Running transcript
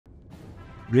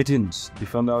Greetings,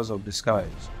 defenders of the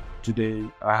skies. Today,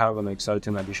 I have an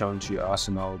exciting addition to your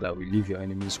arsenal that will leave your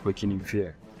enemies quaking in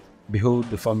fear. Behold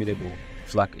the formidable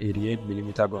Flak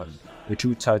 88mm gun, a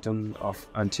true titan of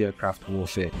anti-aircraft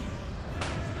warfare.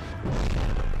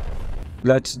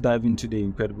 Let's dive into the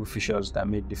incredible features that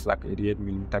make the Flak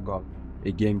 88mm gun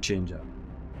a game changer.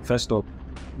 First up,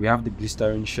 we have the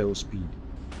blistering shell speed.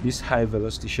 These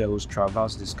high-velocity shells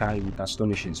traverse the sky with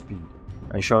astonishing speed,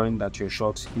 ensuring that your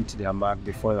shots hit their mark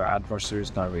before your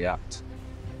adversaries can react.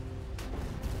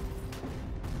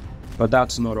 But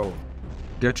that's not all.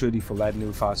 Get ready for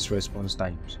lightning-fast response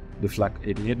times. The Flak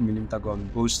 88mm gun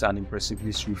boasts an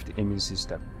impressively swift aiming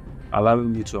system,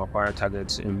 allowing you to acquire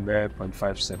targets in mere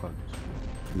 0.5 seconds.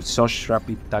 With such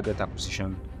rapid target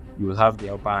acquisition, you will have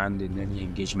the upper hand in any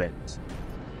engagement.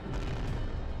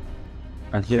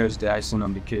 And here's the icing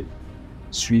on the cake: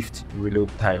 swift reload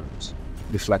times.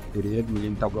 The Flak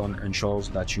 88mm gun ensures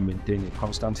that you maintain a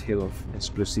constant hail of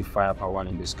explosive firepower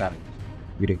in the sky.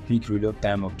 With a quick reload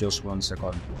time of just 1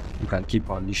 second, you can keep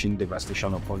unleashing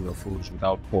devastation upon your foes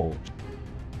without pause.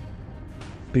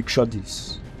 Picture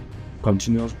this: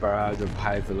 continuous barrage of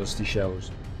high-velocity shells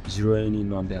zeroing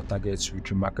in on their targets with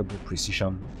remarkable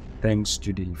precision thanks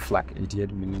to the Flak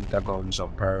 88mm gun's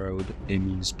unparalleled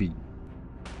aiming speed.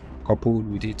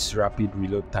 Coupled with its rapid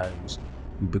reload times,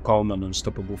 you become an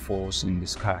unstoppable force in the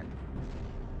sky.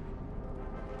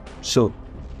 So,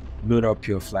 load up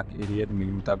your Flak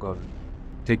 88mm gun,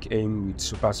 take aim with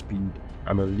super speed,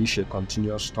 and unleash a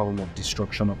continuous storm of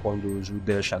destruction upon those who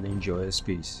dare challenge your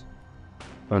airspace.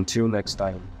 Until next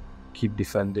time, keep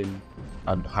defending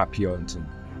and happy hunting.